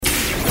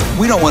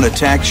We don't want to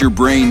tax your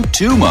brain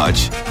too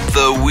much.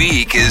 The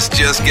week is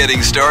just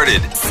getting started.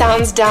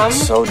 Sounds dumb.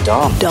 So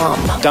dumb.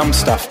 Dumb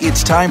stuff.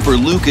 It's time for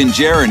Luke and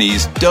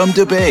Jeremy's Dumb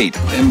Debate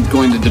I'm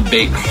going to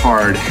debate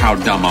hard how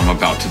dumb I'm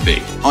about to be.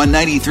 on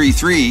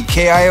 93.3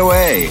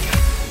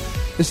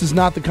 KIOA. This is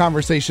not the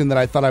conversation that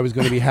I thought I was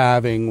going to be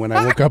having when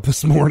I woke up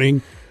this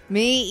morning.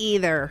 Me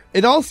either.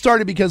 It all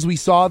started because we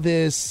saw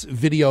this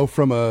video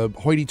from a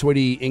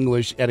hoity-toity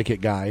English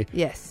etiquette guy.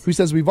 Yes. Who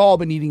says we've all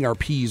been eating our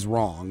peas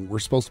wrong. We're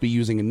supposed to be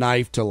using a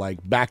knife to like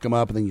back them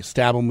up, and then you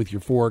stab them with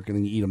your fork, and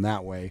then you eat them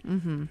that way.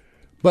 Mm-hmm.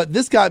 But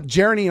this got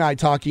Jeremy and I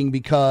talking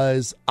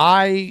because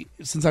I,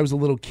 since I was a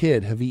little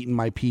kid, have eaten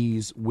my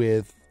peas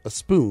with a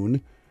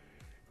spoon.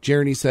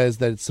 Jeremy says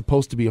that it's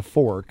supposed to be a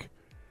fork.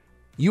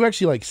 You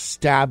actually like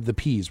stab the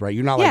peas, right?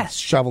 You're not like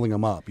shoveling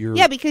them up.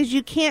 Yeah, because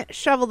you can't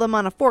shovel them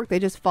on a fork. They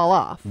just fall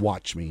off.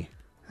 Watch me.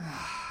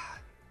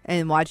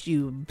 And watch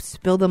you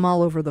spill them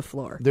all over the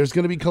floor. There's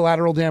going to be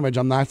collateral damage.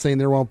 I'm not saying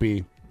there won't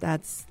be.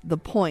 That's the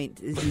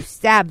point, is you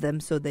stab them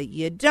so that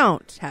you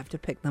don't have to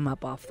pick them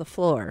up off the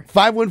floor.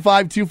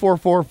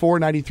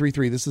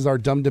 515-244-4933. This is our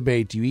dumb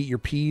debate. Do you eat your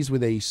peas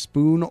with a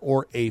spoon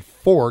or a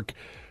fork?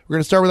 We're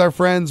going to start with our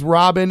friends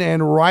Robin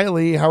and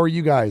Riley. How are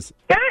you guys?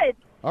 Good.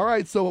 All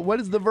right, so what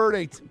is the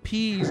verdict?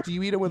 Peas, do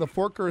you eat them with a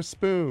fork or a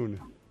spoon?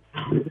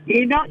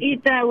 You don't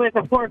eat that with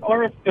a fork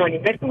or a spoon. You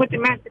mix them with the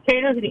mashed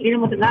potatoes and you eat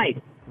them with a knife.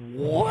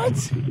 What?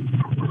 See,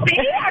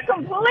 a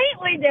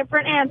completely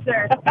different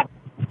answer.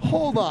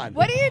 Hold on.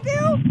 What do you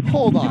do?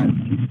 Hold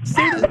on.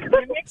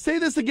 Say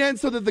this again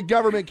so that the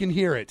government can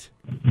hear it.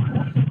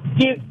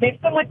 You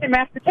mix them with the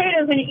mashed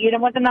potatoes and you eat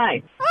them with a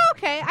knife. Oh,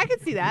 okay, I can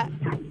see that.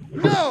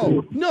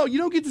 No, you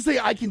don't get to say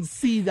I can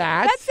see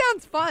that. That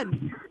sounds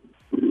fun.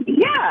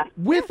 Yeah.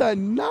 With a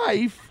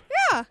knife?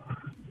 Yeah.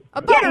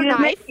 A butter you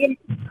knife.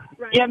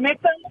 You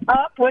mix them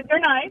up with your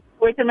knife,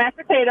 with your mashed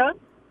potatoes,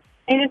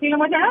 and just eat them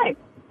with your knife.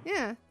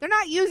 Yeah. They're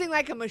not using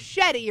like a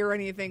machete or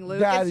anything, Luke.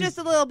 That It's is- just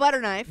a little butter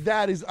knife.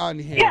 That is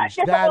unhinged. Yeah, it's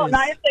just a little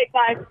knife, steak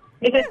knife.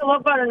 It's just a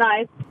little butter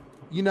knife.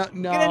 You know,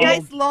 no. Get a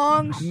nice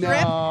long strip.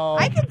 No.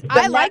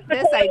 I like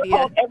this idea.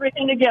 Hold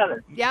everything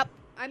together. Yep.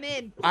 I'm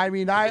in. I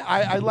mean,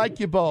 I like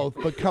you both,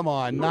 but come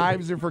on.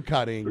 Knives are for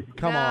cutting.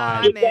 Come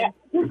on. I'm in.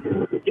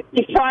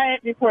 You try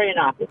it before you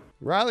knock it.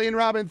 Riley and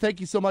Robin, thank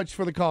you so much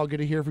for the call. Good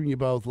to hear from you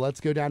both. Let's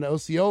go down to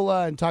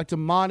Osceola and talk to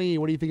Monty.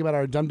 What do you think about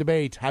our dumb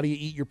debate? How do you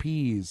eat your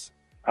peas?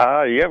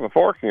 You have a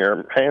fork in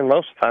your hand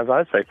most of the times.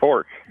 I'd say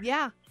fork.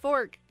 Yeah.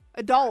 Fork.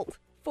 Adult.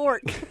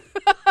 Fork.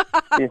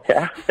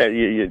 Yeah,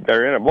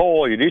 they're in a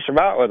bowl. You dish them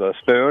out with a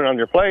spoon on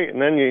your plate,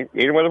 and then you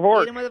eat them with a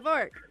fork. Eat them with a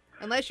fork.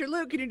 Unless you're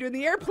Luke and you're doing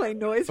the airplane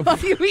noise while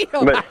you eat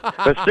them.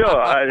 But still,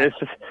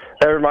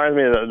 that reminds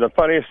me of the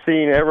funniest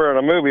scene ever in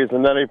a movie is the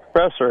Nutty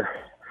Professor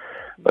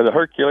with the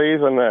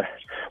Hercules and the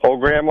old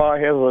grandma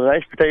has the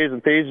mashed potatoes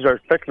and peas.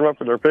 Starts picking them up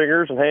with their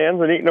fingers and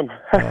hands and eating them.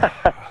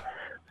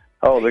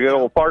 Oh, the good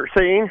old part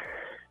scene.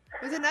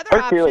 There's another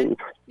Hercules. option.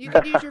 You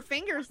could use your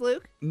fingers,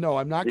 Luke. No,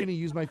 I'm not going to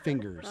use my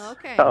fingers.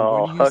 Okay. I'm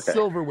Oh, going to use okay.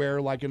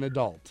 silverware like an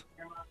adult.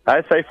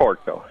 I'd say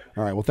fork, though.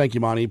 All right. Well, thank you,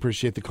 Monty.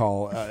 Appreciate the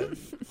call.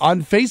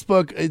 On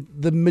Facebook,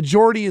 the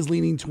majority is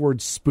leaning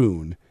towards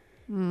spoon.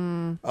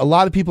 A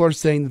lot of people are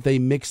saying that they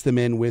mix them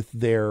in with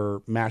their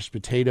mashed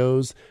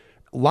potatoes.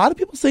 A lot of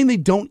people saying they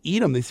don't eat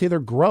them. They say they're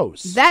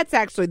gross. That's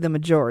actually the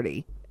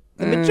majority.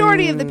 The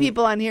majority of the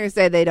people on here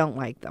say they don't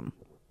like them.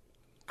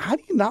 How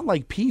do you not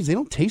like peas? They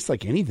don't taste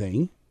like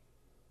anything.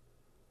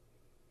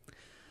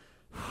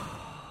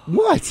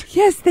 What?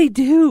 Yes, they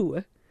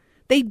do.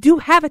 They do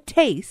have a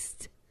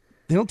taste.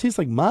 They don't taste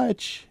like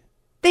much.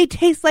 They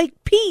taste like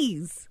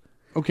peas.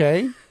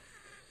 Okay.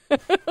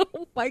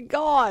 Oh, my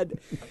God.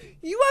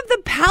 You have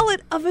the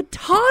palate of a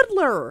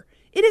toddler.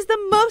 It is the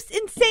most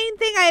insane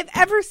thing I have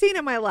ever seen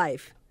in my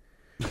life.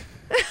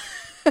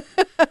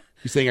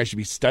 You saying I should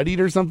be studied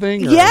or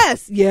something? Or?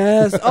 Yes.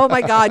 Oh,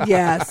 my God,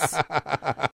 yes.